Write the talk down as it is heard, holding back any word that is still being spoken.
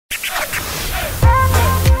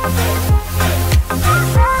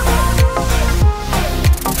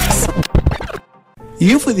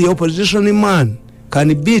If the opposition man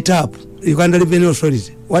can beat up Uganda Revenue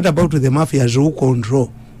Authority, what about the mafias who control?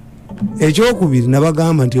 Ekyokubiri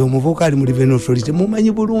nabagamba nti omuvuka ali mu Revenue Authority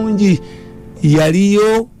mumanyi bulungi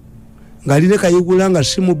yaliyo ngalire kayigula nga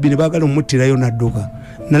simu bbiri bagala omutirayo nadduka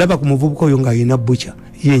nalaba ku muvubuka oyo nga alina butcher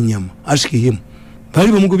y'ennyama ask him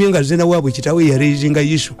bali bamugubye nga zena waabwe kitawe yaraisinga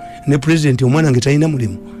issue ne president omwana nge talina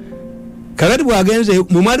mulimu kakati bwagenze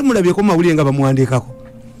mwe mwali mulabyeko mawulire nga bamuwandiikako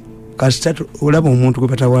kasitatu olaba omuntu gwe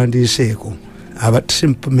batawandiiseeko aba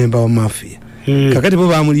member wa Mafia kakati bo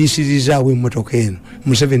bamuliisirizaawo emmotoka eno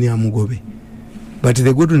Museveni amugobe but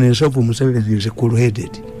the goodness of Museveni is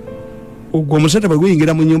cool-headed. Ogwo omusata bwe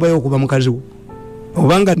guyingira mu nnyumba y'okuba mukazi wo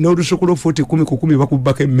obanga n'olusuku futi 10 ku 10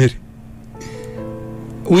 bakubbako emmere.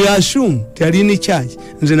 We assume talini charge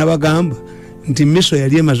nze nabagamba nti miso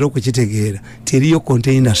yali emaze okukitegeera teriyo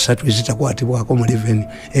container 3 ezitakwatibwako mu revenue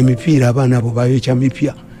emipiira abaana abo bayokya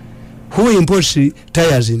mipya. Who imports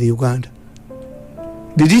tires in Uganda?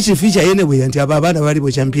 Did it feature anyway nti aba abaana bali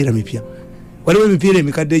bokya mpiira mipya? Waliwo emipiira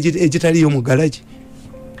emikadde egitaliyo mu garage?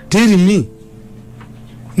 Tell me.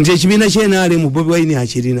 Nje kibiina ky'enaale mu Bobi Wine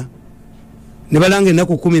akirina ne balanga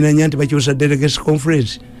ennaku 14 nti bakyusa delegates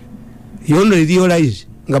conference. You only realize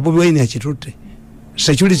nga Bobi Wine akitutte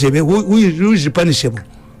security who is punishable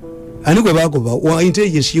ani gwe bagoba wa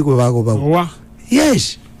intelligence yigwe bagoba.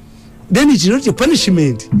 Yes, then it's not a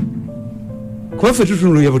punishment. Kwa fe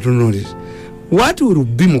tutunulu yabutunulu what will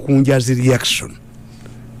be mukunjazi reaction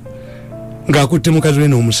nga akutte mukazi we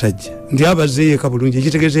n'omusajja ndi abazeeye kabulungi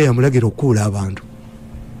ekitegeeza yamulagira okuula abantu.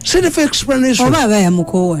 Self explanation. Obanga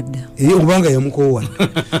yamukowadda. Obanga yamukowadda.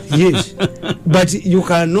 Yes. But you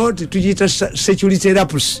cannot tujita security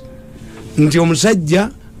lapse. Nti omusajja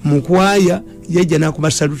mukwaya yejja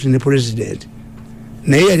nakuba salute ne president.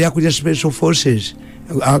 Naye yali akulya special forces.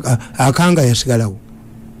 Akanga yasigalawo.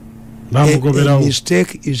 A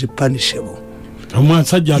mistake is punishable.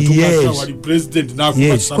 Omusajja atumasa wali president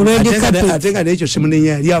nakuba salute. Atenga n'ekyo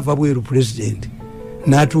simunenya yali ava bweru president.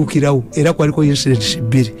 Natuukirawo era kwaliko incidents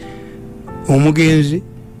 2 omugenzi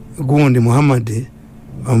gundi Muhammad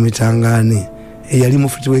omitangane eyali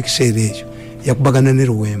mufuti w'ekiseera ekyo yakubagana ne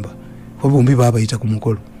Luwemba bombi babayita ku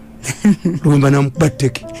mukolo Luwemba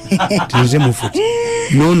namukubatteke tinze mufuti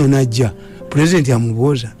nono najja president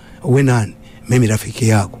amubuuza owe nani mimi rafiki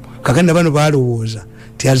yako kakanda bano balowooza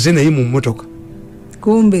tiazze naye mu mmotoka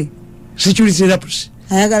kumbe security lapse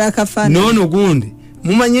ayagala kafana nono gundi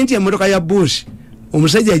mumanyi nti emmotoka ya Bush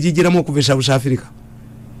omusajja ajijiramu okuva South Africa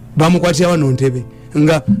bamukwatira wano Ntebe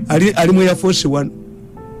nga ali mu Air Force 1.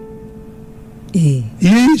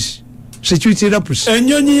 Yes, security lapse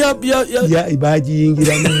enyonyi ya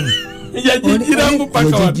ibajiyingiramu yajijiramu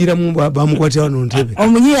paka yajijiramu bamukwatira wano Ntebe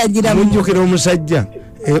omunyi yajiramu mujjukira omusajja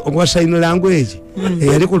ogwa sign language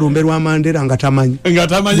yali ku lumbe lwa Mandela nga tamanyi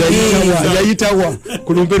yayitawa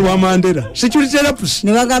ku lumbe lwa Mandela security lapse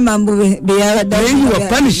ne bagamba mbu you are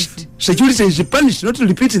punished. Security is punished not to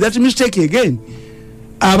repeat that mistake again.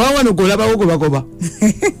 Abawa no gola bawo goba.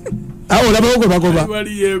 Awo labawo goba.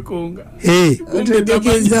 Wali yekonga.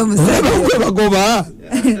 Otegeza musajja goba.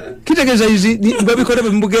 Kitegeza izi babikora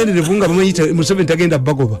bambugende levunga bamuyita Museveni tagenda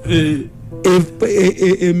bagoba.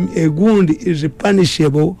 A wound is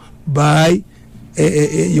punishable by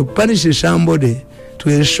you punish somebody to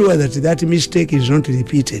ensure that mistake is not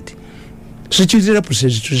repeated. Security lapse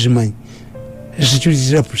to zimanyi.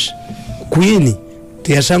 Security lapse. Queen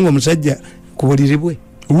teyasanga omusajja kubuliribwe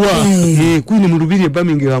Queen mu lubiri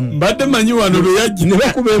Birmingham mbadde manyi wano lwe yajja ne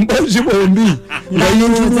bakuba emboozi bombi nga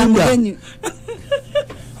yintulunda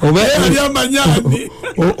oba yali amanyani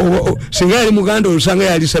singa yali muganda olusanga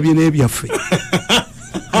yalisabye n'ebyaffe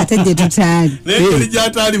ate gye tutaali naye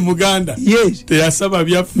gy'ataali muganda teyasaba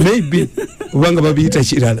byaffe maybe obanga babiyita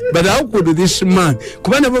kirala but how could this man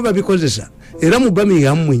kuba nabo babikozesa era mu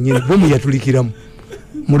Birmingham mwennyini bo muyatulikiramu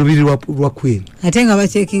mu lubiri lwa Queen ate nga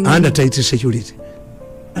bachecking under tight security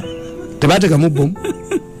tebateka mu bomu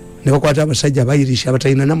ne bakwata abasajja abayirisha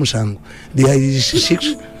abatalina na musango the Irish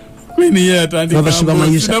 6 Queen ye atandika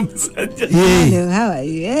musajja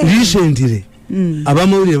recently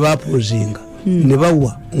abamawulire bapozinga ne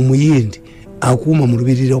bawa omuyindi akuuma mu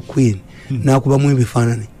lubiri lwa Queen n'akubamu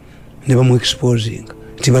ebifaananyi ne bamu exposing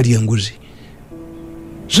tibali enguzi.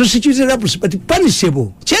 So security lapse but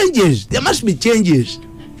punishable changes, there must be changes.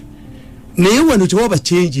 Naye wano tewaba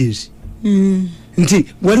changes. Nti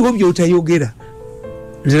waliwo by'otayogera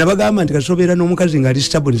nze bagamba nti kasobeera n'omukazi ng'ali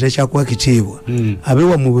stable takyakuwa kitiibwa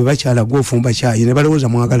abeewa mu bwe bakyala gw'ofumba kyayi ne balowooza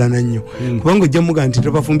mwagalana nnyo kubanga ojja muga nti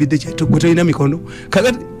tobafumbidde gwe tolina mikono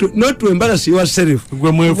kakati not to embarrass yourself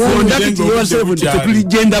gwe mwefunde yourself nti tetuli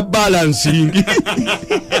gender balancing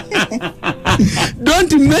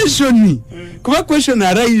Don't mention me. Kuba question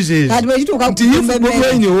arises. If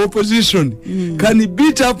Bobi in your opposition can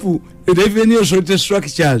beat up revenue authority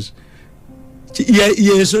structures.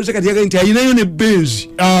 Yes, so kati yaga ina yone benzi.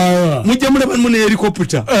 Mujamula banmune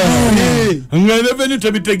helicopter. Nga revenue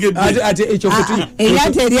tabitegedde. Ate echokuti.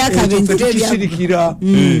 Eyate lyaka tukishirikira.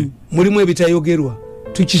 Mulimu ebitayogerwa.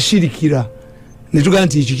 Tukishirikira. Netuga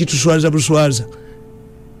nti ekyo kituswaza buswaza.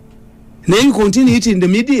 Now you continue it in the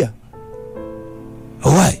media.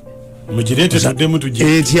 Why? Mujirete tudemu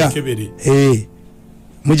tujekebere.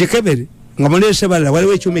 Mujekebere. Ngamulese bala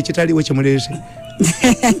waliwo ekyuma ekitaliwo kyemulese.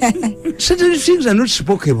 Certain things are not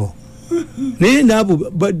spokeable. Naye nabo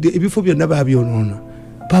ebifo byonna babyonoona.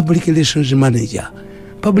 Public relations manager.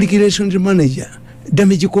 Public relations manager.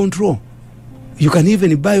 Damage control. You can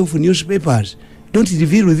even buy off newspapers. Don't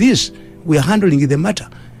reveal this. We are handling the matter.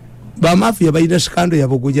 Ba Mafia bayina scandal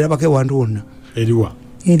yabo kujira bake wandona. Eliwa.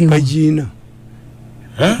 Kajina.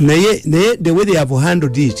 Naye the way they have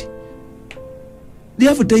handled it. They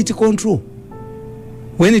have tight control.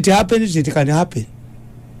 When it happens, it can happen.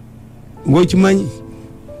 Ngochimanyi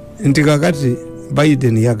nti kakati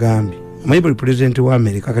Biden yagambi. Maybe president wa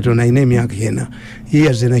America kati ona ina emyaka yena. He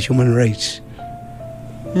has the human rights.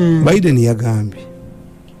 Biden yagambi.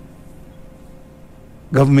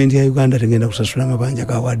 Government ya Uganda tengenda kusasula mabanja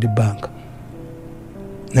ga World Bank.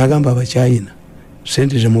 Nagamba aba China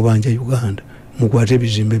sente ze mubanja Uganda mukwate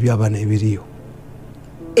bizimbe by'abana ebiriyo.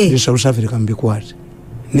 Ni South Africa mbikwate.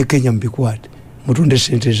 Ni Kenya mbikwate. Mutunde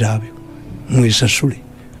sente zabyo. Mwisasule.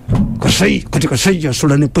 Katika sayya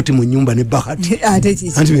sula ne poti mu nyumba ne bahati.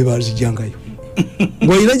 Anti bebazi jangayo.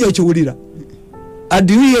 Ngoyiraje okiwulira.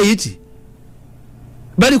 Adiye iti.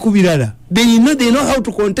 Bali kubirala. They know how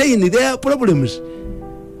to contain their problems.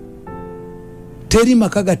 Teri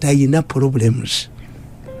makaga tayina problems.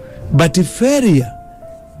 But failure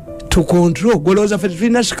to control goloza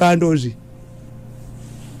fina scandals.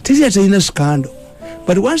 Teri tayina scandal.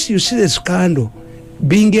 But once you see the scandal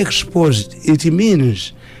being exposed, it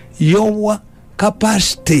means your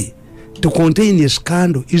capacity to contain a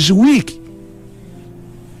scandal is weak.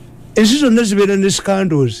 And so the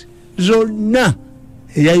scandals zonna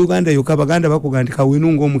ya Uganda yokabaganda bakugandika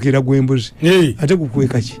wenungo omukira gwembuzi ate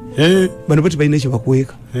kukweka ki bano bati bayina ekyo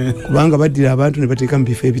bakweka kubanga baddira abantu ne bateeka mu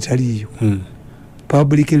bifo ebitaliyo.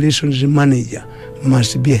 Public relations manager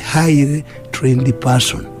must be a highly trained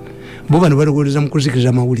person. Bo bano balowooza mu kuzikiza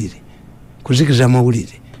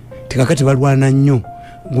amawulire tikakati balwana nnyo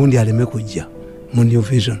gundi aleme kujja mu New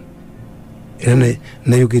Vision era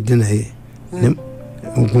nayogedde naye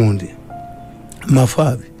gundi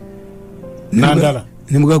Mafabi Nandala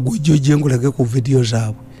nimuga gujjoje ngulage ku video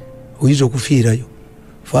zaabwe oyizo kufiirayo.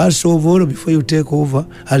 First of all, before you take over,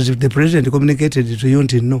 as if the president communicated to you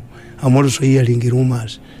until no, I'm also hearing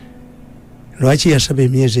rumors. Lwaki yasabe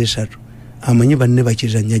emyezi 3 amanyi banne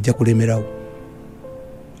bakizanya ajja kulemerawo.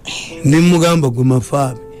 Nimugamba gwe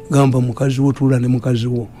Mafabi gamba mukazi wo tula ne mukazi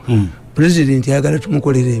wo. President yagala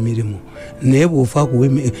tumukolera emirimu naye bw'ofa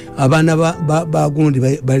kuwe abaana bagundi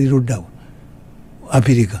bali luddawa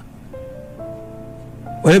Apirika.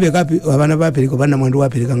 Olebe kapi abana bapirika bana mwandu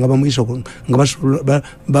wapirika nga bamwiso nga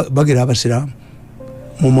bagira abasiramu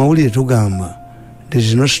mu mawulire tugamba there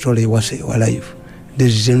is no story was your life, there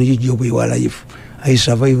is no job your life. I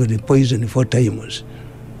survived the poison 4 times.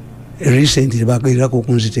 Recently bagira ko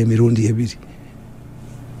kunzite Mirundi ebiri.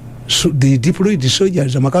 So the deployed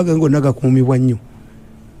soldiers amakaga ngo naga kumibwa nnyo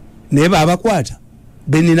neba abakwata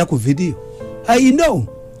benina ku video. I know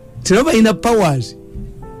tinaba ina powers.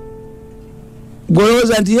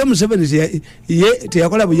 Goloza anti ye Museveni ye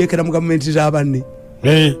teyakola buyekera mu government z'abanne.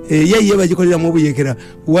 Ye bagikolera mu buyekera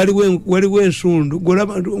waliwo ensundu gola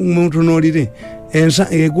omuntu n'olire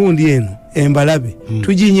ensa egundi eno embalabe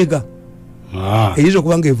tujinyiga eyizo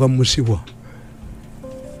kubanga eva mu musibwa.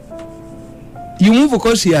 You move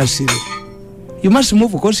cautiously. You must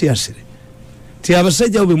move cautiously. Ti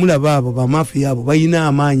abasajja bwe mulaba abo ba Mafia abo bayina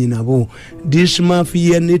amaanyi nabo. This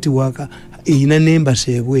Mafia network ina nemba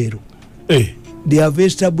sebweru. They have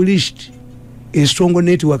established a strong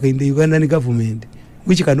network in the Ugandan government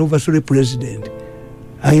which can overthrow the president.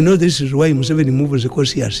 I know this is why Museveni moves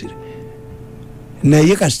cautiously. Na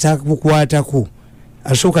ye kasitaka kukwatako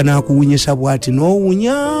asooka n'akuwunyisa bwati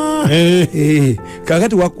n'owunya.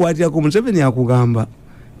 Kakati wakwatira ku Museveni akugamba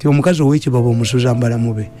ti omukazi ow'ekibaba omusuza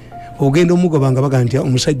mbalamu be ogenda omugobanga baga nti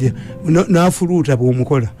omusajja n'afuluuta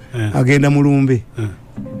bw'omukola agenda mulumbe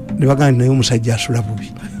ne baga nti naye omusajja asula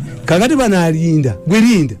bubi. Kakati banalinda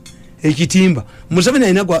gwirinda ekitimba Museveni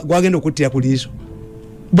alina gwagenda okuttira ku liiso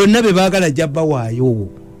bonna be baagala jabba waayo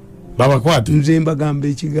babakwate. Nze mbagamba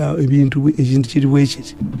ekintu kiri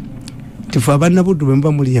bwekiti tifu abana buddu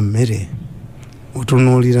bemba muli emmere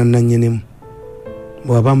otunuulira nanyinimu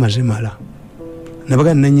bwaba amaze mala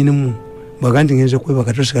nabaga nanyinimu bwaga nti ngenze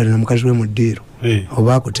kwebaka tosigala na mukazi we mu ddiiro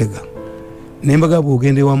oba akutega nembaga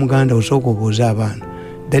bwogende wa muganda osooka obuuza abaana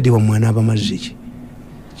dadi wa mwana abamazzi ki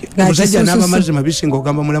omusajja n'abamazzi mabisi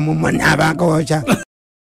ng'ogamba mulamu mwana abankookya